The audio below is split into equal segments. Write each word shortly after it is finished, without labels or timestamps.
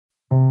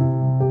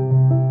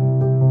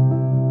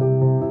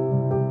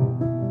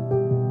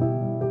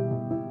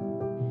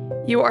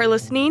You are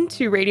listening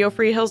to Radio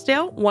Free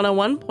Hillsdale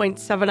 101.7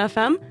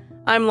 FM.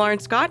 I'm Lauren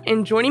Scott,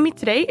 and joining me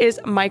today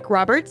is Mike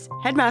Roberts,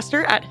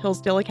 Headmaster at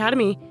Hillsdale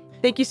Academy.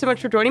 Thank you so much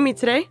for joining me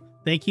today.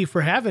 Thank you for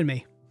having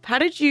me. How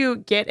did you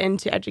get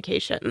into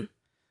education?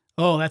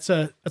 Oh, that's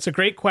a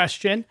great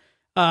question.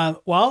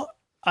 Well,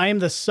 I am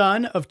the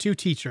son of two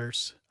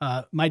teachers.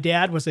 My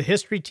dad was a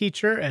history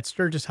teacher at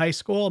Sturgis High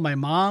School. My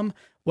mom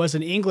was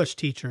an English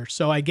teacher.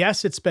 So I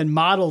guess it's been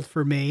modeled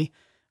for me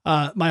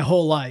my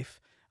whole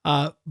life.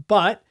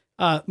 But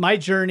my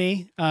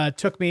journey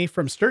took me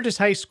from Sturgis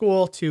High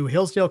School to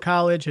Hillsdale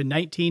College in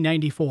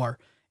 1994.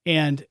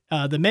 And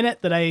the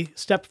minute that I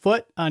stepped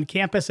foot on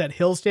campus at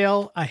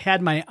Hillsdale, I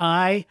had my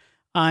eye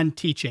on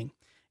teaching.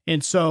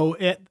 And so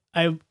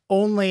I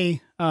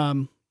only,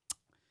 that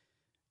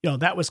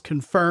was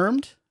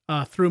confirmed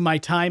through my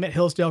time at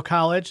Hillsdale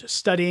College,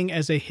 studying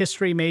as a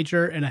history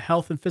major and a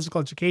health and physical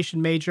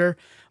education major,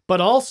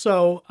 but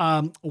also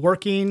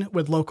working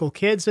with local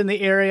kids in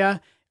the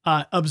area,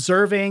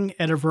 observing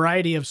at a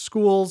variety of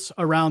schools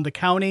around the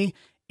county,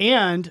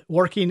 and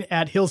working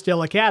at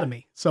Hillsdale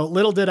Academy. So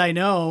little did I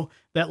know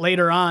that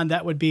later on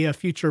that would be a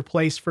future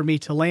place for me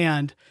to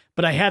land.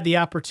 But I had the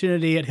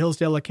opportunity at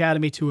Hillsdale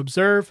Academy to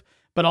observe,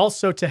 but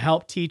also to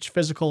help teach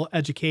physical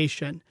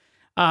education.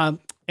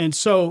 And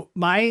so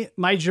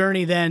my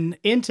journey then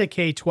into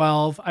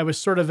K-12, I was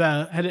sort of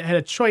had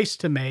a choice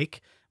to make.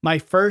 My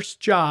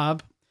first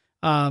job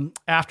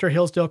after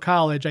Hillsdale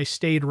College, I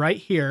stayed right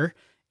here,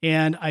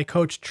 and I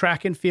coached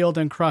track and field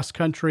and cross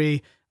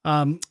country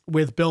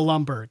with Bill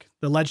Lumberg,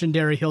 the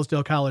legendary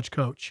Hillsdale College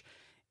coach.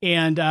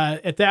 And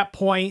at that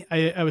point,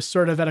 I was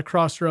sort of at a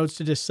crossroads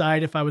to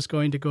decide if I was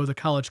going to go the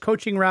college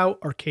coaching route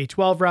or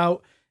K-12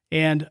 route.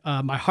 And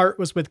my heart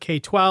was with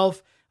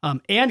K-12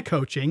 and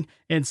coaching.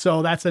 And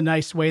so that's a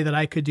nice way that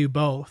I could do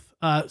both.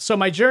 So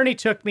my journey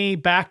took me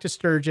back to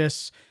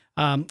Sturgis,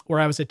 where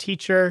I was a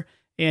teacher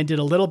and did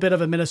a little bit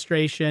of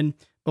administration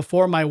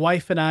before my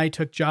wife and I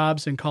took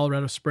jobs in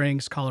Colorado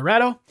Springs,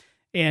 Colorado,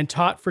 and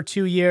taught for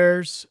 2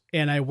 years.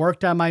 And I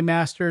worked on my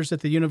master's at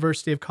the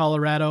University of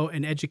Colorado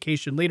in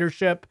education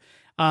leadership.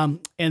 And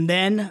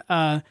then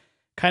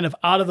kind of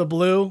out of the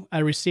blue, I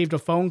received a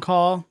phone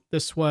call.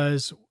 This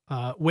was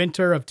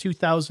winter of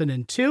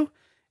 2002.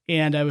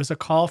 And it was a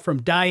call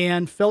from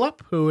Diane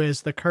Phillip, who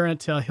is the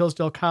current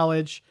Hillsdale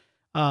College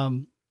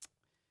Vice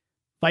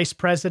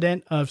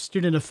President of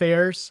Student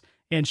Affairs.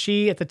 And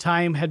she, at the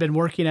time, had been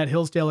working at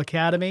Hillsdale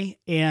Academy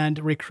and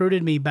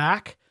recruited me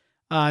back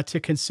to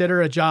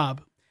consider a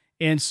job.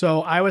 And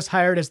so I was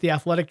hired as the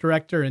athletic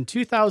director in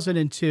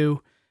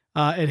 2002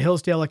 at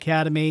Hillsdale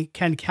Academy.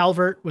 Ken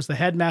Calvert was the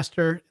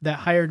headmaster that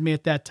hired me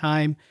at that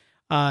time.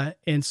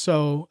 And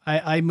so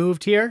I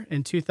moved here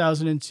in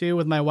 2002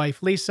 with my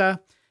wife,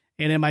 Lisa.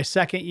 And in my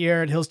second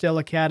year at Hillsdale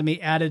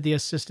Academy, added the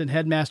assistant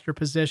headmaster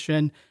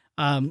position.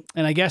 And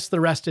I guess the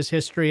rest is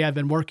history. I've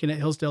been working at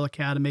Hillsdale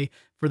Academy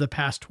for the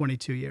past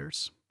 22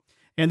 years.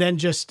 And then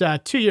just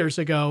 2 years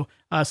ago,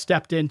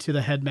 stepped into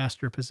the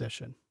headmaster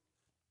position.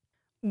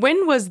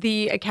 When was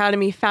the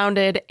Academy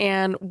founded,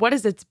 and what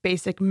is its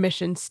basic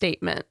mission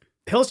statement?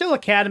 Hillsdale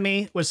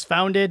Academy was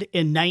founded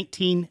in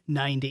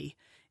 1990.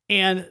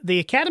 And the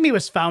Academy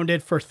was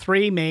founded for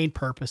three main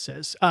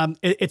purposes.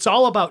 It's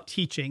all about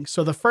teaching.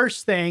 So the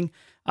first thing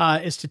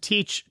is to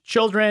teach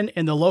children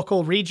in the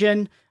local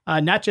region,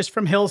 not just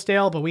from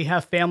Hillsdale, but we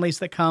have families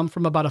that come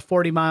from about a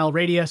 40-mile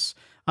radius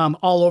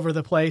all over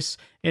the place.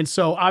 And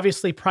so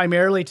obviously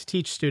primarily to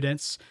teach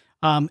students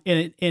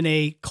in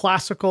a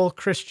classical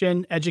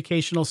Christian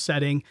educational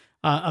setting,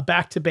 a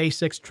back to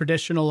basics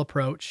traditional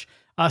approach.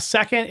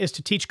 Second is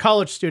to teach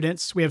college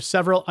students. We have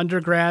several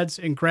undergrads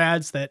and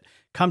grads that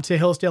come to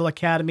Hillsdale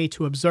Academy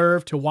to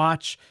observe, to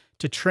watch,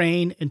 to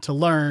train, and to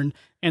learn.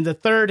 And the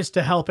third is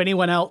to help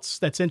anyone else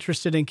that's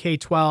interested in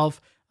K-12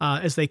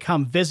 as they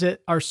come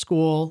visit our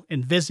school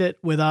and visit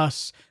with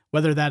us,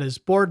 whether that is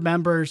board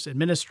members,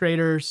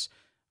 administrators,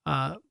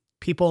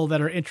 people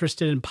that are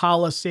interested in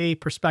policy,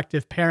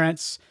 prospective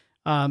parents.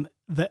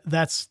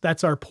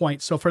 That's our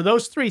point. So for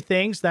those three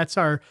things, that's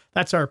our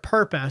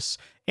purpose.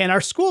 And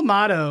our school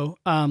motto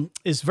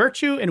is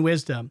virtue and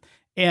wisdom.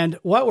 And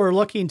what we're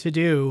looking to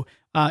do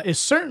is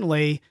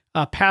certainly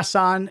pass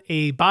on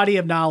a body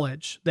of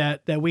knowledge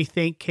that we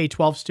think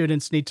K-12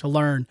 students need to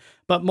learn.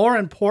 But more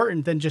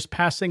important than just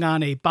passing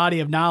on a body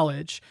of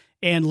knowledge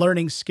and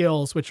learning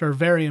skills, which are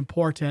very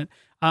important,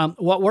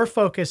 what we're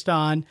focused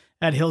on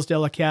at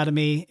Hillsdale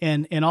Academy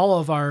and all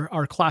of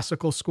our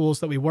classical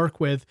schools that we work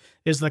with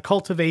is the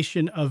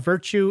cultivation of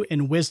virtue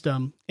and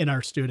wisdom in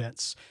our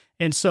students.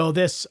 And so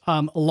this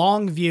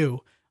long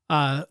view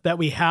that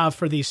we have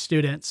for these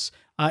students,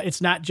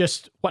 it's not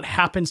just what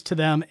happens to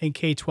them in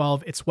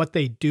K-12, it's what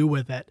they do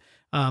with it.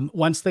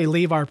 Once they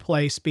leave our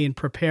place, being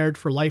prepared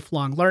for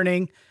lifelong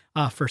learning,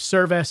 for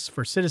service,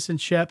 for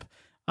citizenship,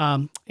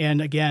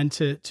 and again,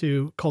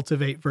 to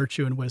cultivate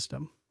virtue and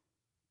wisdom.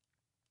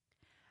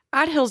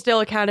 At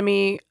Hillsdale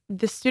Academy,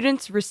 the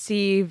students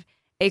receive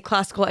a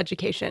classical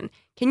education.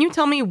 Can you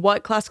tell me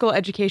what classical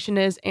education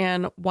is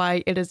and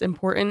why it is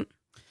important?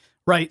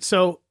 Right.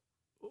 So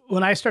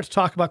when I start to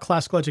talk about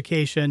classical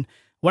education,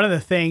 one of the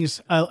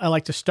things I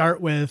like to start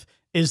with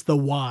is the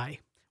why.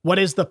 What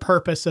is the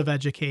purpose of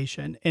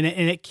education? And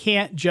it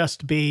can't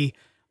just be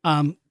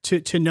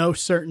to know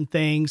certain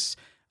things.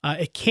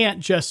 It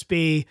can't just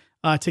be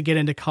to get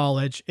into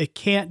college. It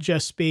can't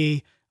just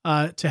be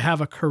to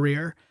have a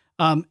career.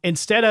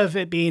 Instead of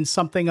it being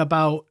something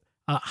about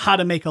how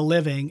to make a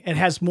living, it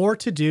has more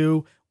to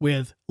do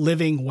with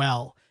living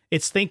well.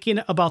 It's thinking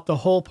about the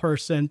whole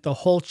person, the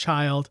whole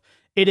child.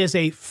 It is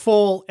a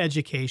full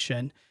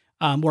education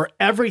where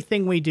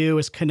everything we do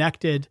is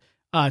connected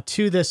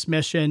to this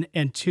mission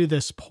and to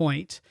this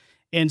point.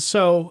 And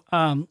so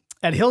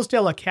at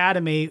Hillsdale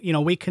Academy,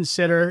 we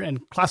consider,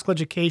 and classical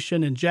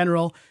education in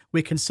general,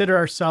 we consider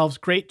ourselves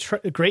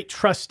great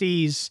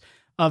trustees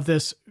of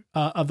this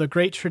of the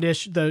great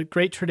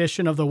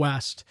tradition of the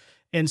West.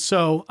 And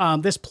so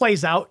this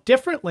plays out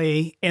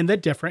differently in the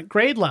different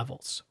grade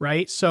levels,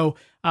 right? So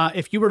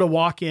if you were to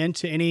walk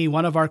into any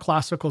one of our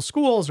classical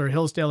schools or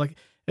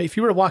if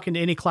you were to walk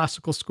into any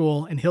classical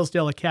school in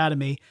Hillsdale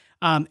Academy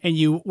and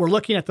you were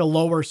looking at the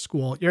lower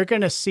school, you're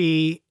going to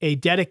see a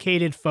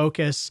dedicated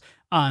focus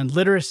on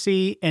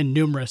literacy and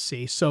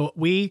numeracy. So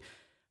we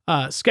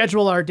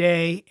schedule our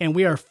day and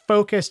we are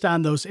focused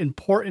on those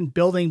important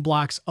building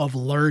blocks of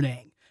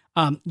learning.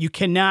 You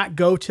cannot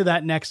go to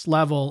that next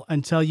level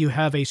until you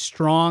have a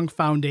strong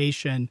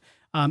foundation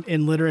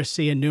in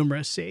literacy and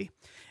numeracy.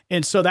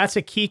 And so that's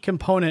a key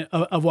component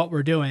of what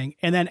we're doing.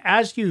 And then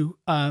as you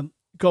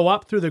go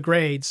up through the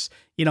grades,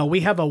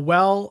 we have a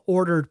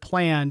well-ordered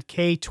plan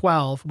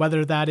K-12,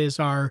 whether that is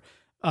our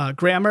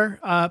grammar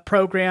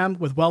program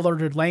with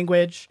well-ordered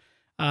language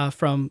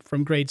from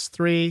grades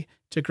 3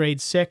 to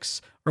grade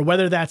 6, or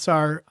whether that's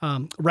our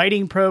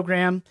writing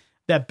program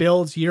that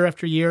builds year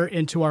after year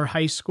into our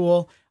high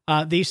school.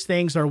 These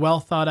things are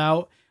well thought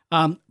out.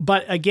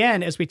 But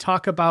again, as we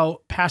talk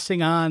about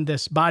passing on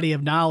this body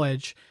of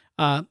knowledge,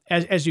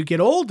 as you get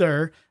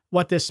older,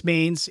 what this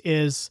means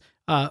is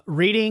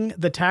reading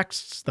the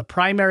texts, the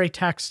primary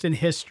text in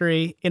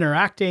history,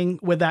 interacting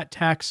with that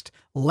text,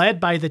 led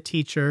by the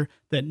teacher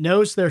that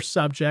knows their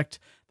subject,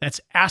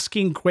 that's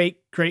asking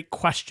great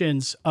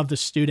questions of the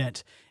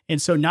student. And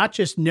so not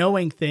just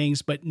knowing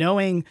things, but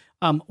knowing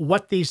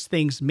what these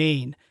things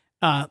mean.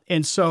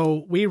 And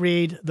so we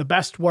read the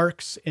best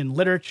works in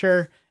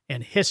literature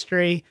and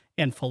history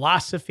and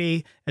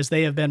philosophy as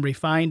they have been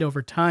refined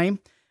over time.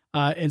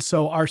 And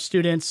so our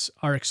students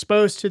are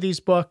exposed to these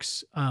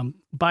books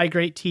by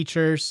great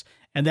teachers,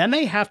 and then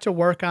they have to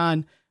work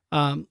on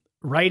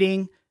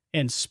writing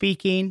and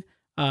speaking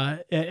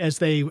as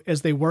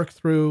they work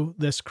through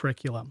this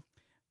curriculum.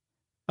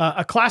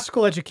 A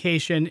classical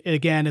education,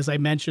 again, as I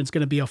mentioned, is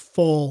going to be a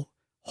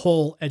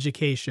whole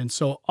education.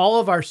 So all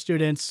of our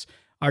students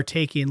are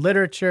taking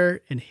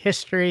literature and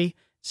history,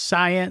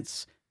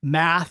 science,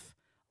 math,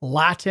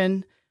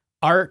 Latin,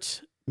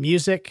 art,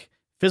 music,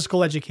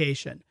 physical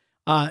education.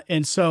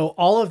 And so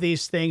all of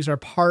these things are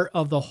part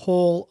of the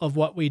whole of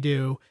what we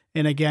do,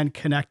 and again,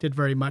 connected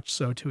very much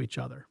so to each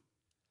other.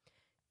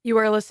 You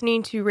are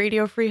listening to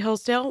Radio Free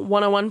Hillsdale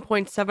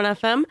 101.7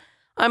 FM.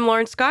 I'm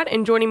Lauren Scott,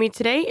 and joining me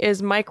today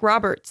is Mike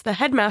Roberts, the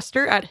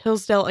headmaster at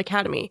Hillsdale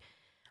Academy.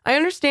 I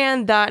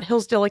understand that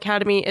Hillsdale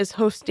Academy is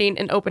hosting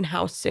an open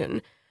house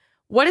soon.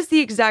 What is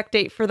the exact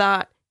date for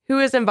that? Who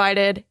is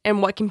invited,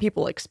 and what can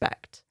people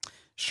expect?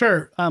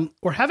 Sure.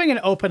 We're having an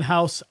open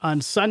house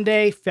on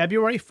Sunday,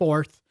 February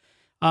 4th,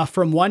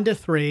 from 1 to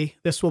 3.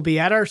 This will be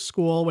at our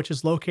school, which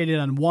is located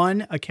on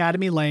 1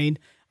 Academy Lane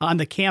on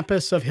the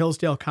campus of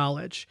Hillsdale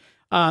College.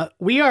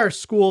 We are a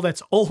school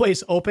that's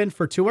always open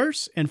for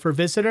tours and for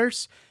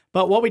visitors,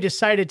 but what we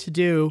decided to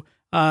do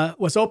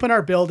was open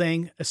our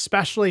building,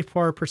 especially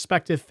for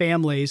prospective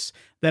families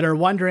that are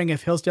wondering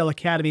if Hillsdale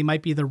Academy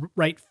might be the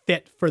right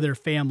fit for their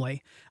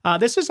family.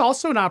 This is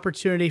also an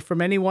opportunity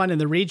from anyone in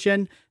the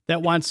region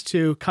that wants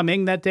to come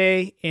in that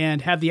day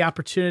and have the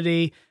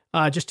opportunity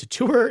just to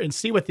tour and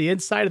see what the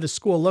inside of the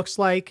school looks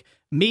like,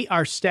 meet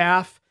our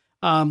staff,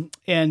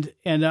 and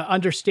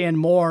understand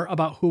more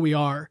about who we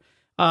are.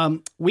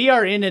 We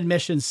are in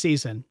admissions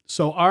season,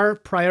 so our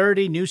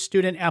priority new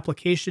student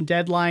application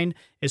deadline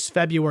is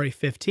February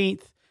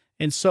 15th.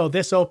 And so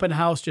this open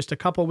house just a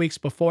couple weeks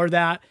before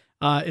that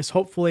is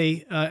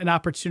hopefully an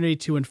opportunity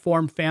to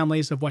inform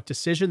families of what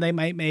decision they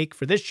might make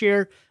for this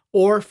year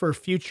or for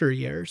future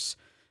years.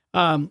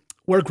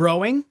 We're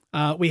growing.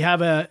 We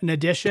have an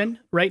addition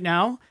right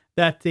now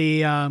that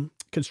the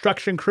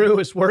construction crew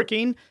is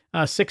working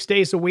 6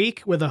 days a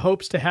week with the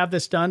hopes to have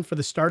this done for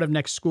the start of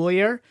next school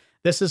year.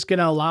 This is going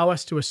to allow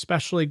us to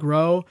especially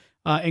grow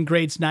in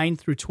grades 9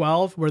 through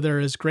 12, where there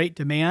is great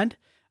demand.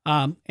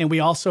 And we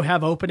also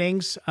have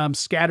openings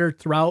scattered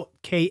throughout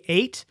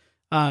K-8.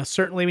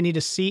 Certainly, we need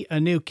to seat a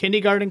new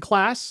kindergarten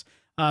class,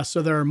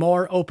 so there are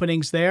more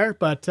openings there.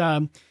 But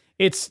now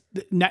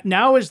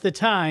is the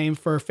time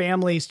for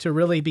families to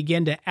really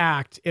begin to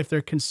act if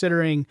they're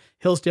considering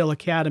Hillsdale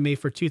Academy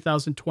for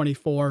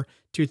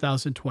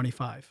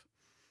 2024-2025.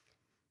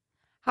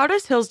 How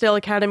does Hillsdale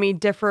Academy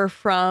differ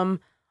from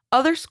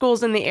other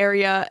schools in the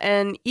area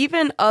and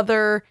even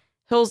other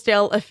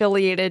Hillsdale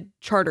affiliated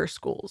charter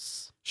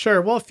schools?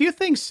 Sure. Well, a few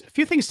things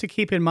to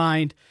keep in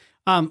mind.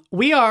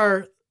 We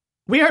are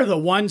the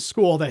one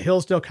school that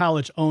Hillsdale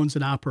College owns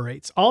and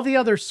operates. All the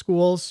other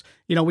schools,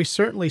 we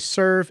certainly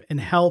serve and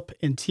help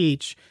and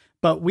teach,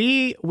 but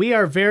we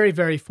are very,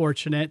 very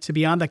fortunate to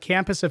be on the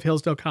campus of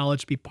Hillsdale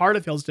College, be part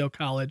of Hillsdale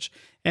College,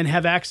 and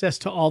have access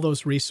to all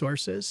those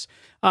resources.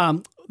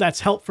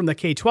 That's help from the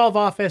K-12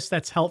 office.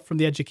 That's help from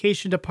the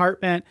education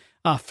department.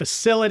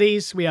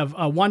 Facilities. We have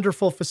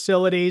wonderful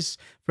facilities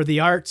for the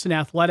arts and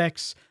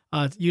athletics.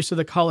 Use of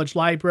the college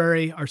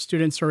library. Our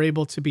students are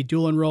able to be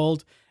dual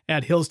enrolled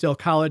at Hillsdale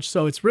College.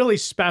 So it's really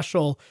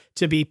special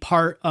to be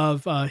part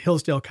of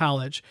Hillsdale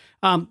College.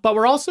 But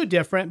we're also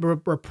different.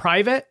 We're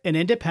private and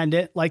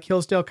independent like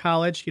Hillsdale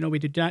College. We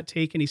do not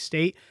take any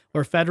state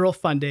or federal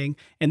funding,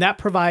 and that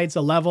provides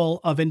a level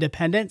of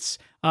independence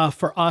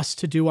for us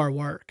to do our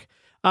work.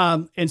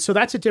 And so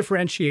that's a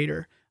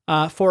differentiator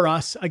for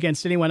us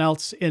against anyone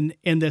else in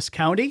this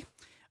county.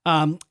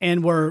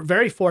 And we're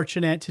very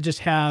fortunate to just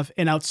have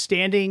an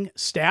outstanding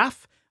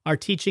staff. Our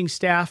teaching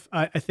staff,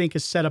 I think,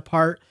 is set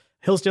apart.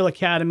 Hillsdale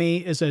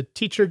Academy is a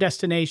teacher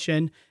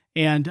destination,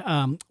 and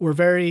we're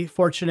very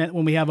fortunate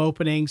when we have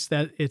openings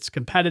that it's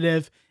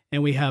competitive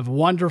and we have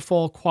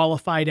wonderful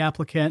qualified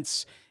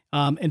applicants.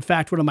 In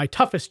fact, one of my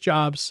toughest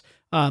jobs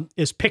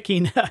is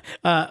picking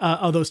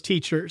of those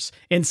teachers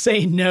and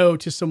saying no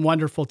to some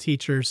wonderful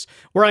teachers,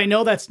 where I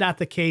know that's not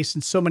the case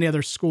in so many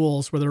other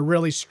schools where they're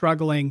really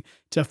struggling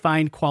to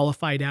find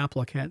qualified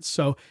applicants.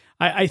 So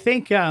I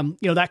think,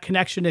 that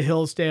connection to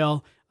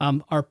Hillsdale,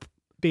 our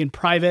being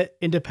private,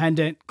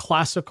 independent,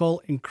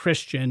 classical, and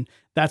Christian,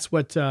 that's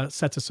what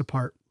sets us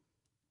apart.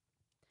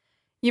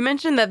 You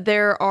mentioned that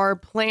there are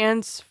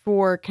plans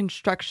for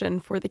construction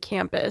for the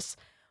campus.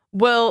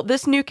 Will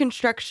this new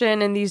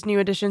construction and these new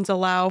additions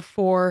allow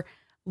for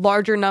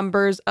larger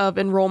numbers of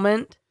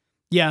enrollment?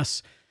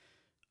 Yes.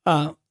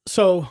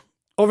 So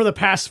over the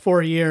past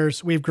 4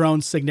 years, we've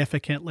grown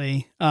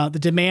significantly. The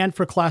demand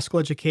for classical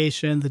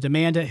education, the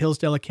demand at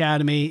Hillsdale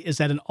Academy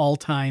is at an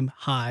all-time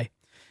high.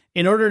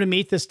 In order to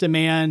meet this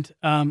demand,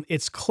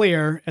 it's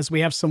clear, as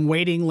we have some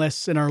waiting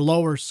lists in our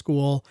lower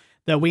school,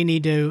 that we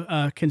need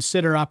to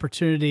consider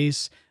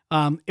opportunities.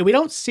 We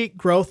don't seek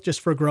growth just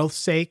for growth's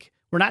sake.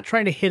 We're not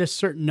trying to hit a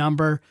certain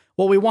number.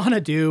 What we want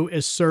to do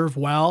is serve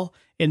well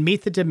and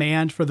meet the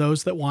demand for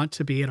those that want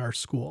to be at our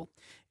school.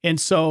 And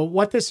so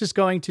what this is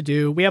going to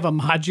do, we have a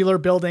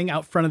modular building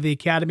out front of the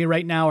academy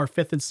right now. Our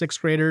 5th and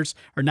 6th graders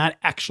are not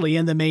actually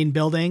in the main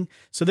building.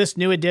 So this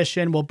new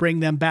addition will bring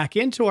them back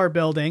into our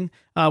building,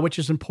 which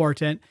is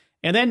important.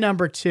 And then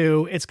number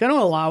 2, it's going to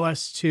allow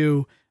us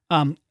to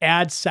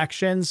add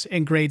sections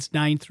in grades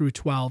 9 through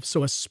 12.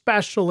 So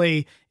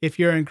especially if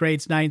you're in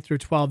grades 9 through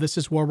 12, this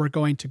is where we're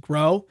going to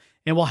grow,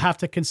 and we'll have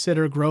to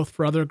consider growth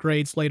for other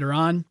grades later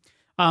on.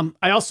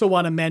 I also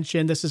want to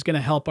mention this is going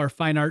to help our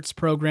fine arts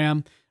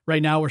program.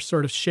 Right now, we're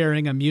sort of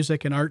sharing a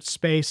music and art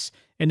space,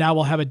 and now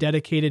we'll have a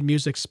dedicated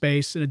music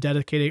space and a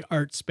dedicated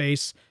art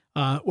space,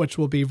 which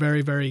will be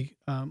very, very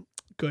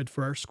good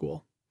for our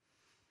school.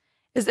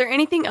 Is there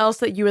anything else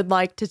that you would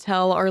like to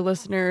tell our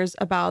listeners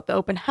about the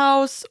open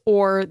house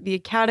or the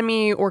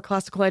academy or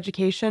classical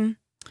education?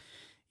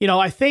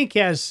 I think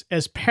as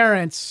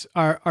parents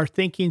are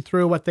thinking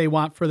through what they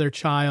want for their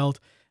child,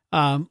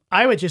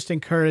 I would just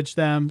encourage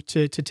them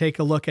to take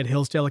a look at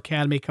Hillsdale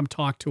Academy, come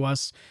talk to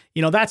us.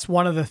 That's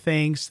one of the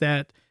things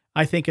that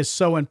I think is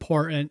so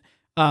important.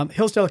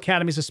 Hillsdale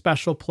Academy is a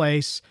special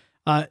place,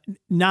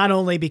 not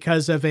only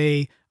because of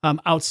a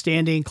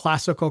outstanding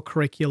classical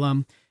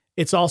curriculum,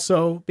 it's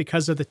also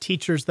because of the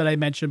teachers that I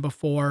mentioned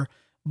before.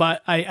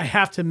 But I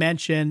have to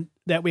mention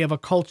that we have a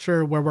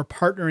culture where we're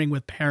partnering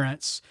with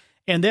parents.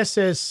 And this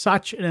is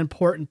such an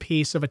important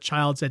piece of a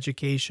child's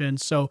education.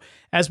 So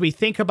as we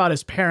think about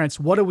as parents,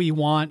 what do we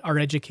want our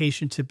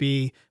education to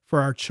be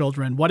for our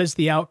children? What is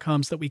the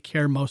outcomes that we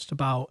care most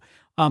about?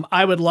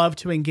 I would love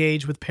to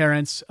engage with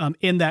parents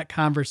in that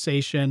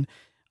conversation.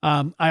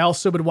 I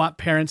also would want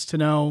parents to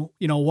know,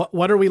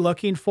 what are we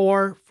looking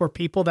for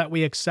people that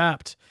we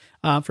accept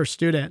for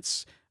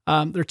students?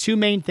 There are 2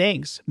 main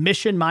things: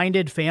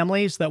 mission-minded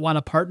families that want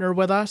to partner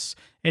with us,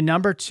 and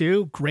number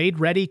 2,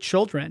 grade-ready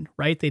children,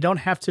 right? They don't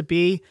have to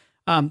be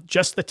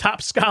just the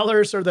top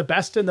scholars or the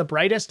best and the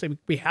brightest.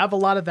 We have a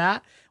lot of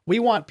that. We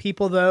want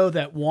people, though,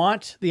 that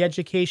want the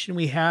education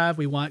we have.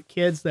 We want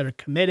kids that are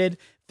committed,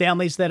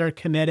 families that are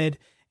committed.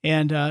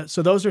 And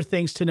so those are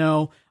things to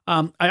know.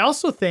 I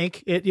also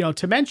think,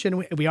 to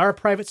mention, we are a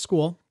private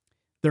school.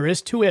 There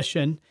is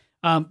tuition,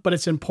 but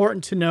it's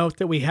important to note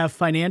that we have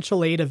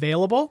financial aid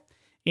available.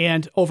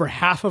 And over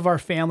half of our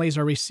families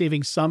are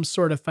receiving some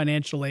sort of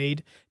financial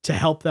aid to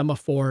help them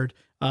afford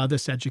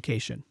this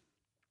education.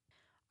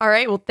 All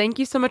right. Well, thank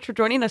you so much for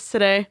joining us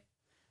today.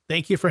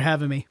 Thank you for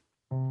having me.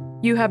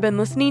 You have been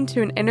listening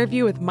to an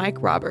interview with Mike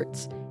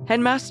Roberts,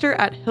 headmaster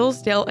at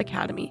Hillsdale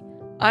Academy.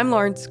 I'm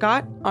Lauren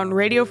Scott on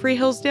Radio Free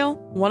Hillsdale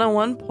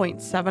 101.7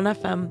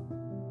 FM.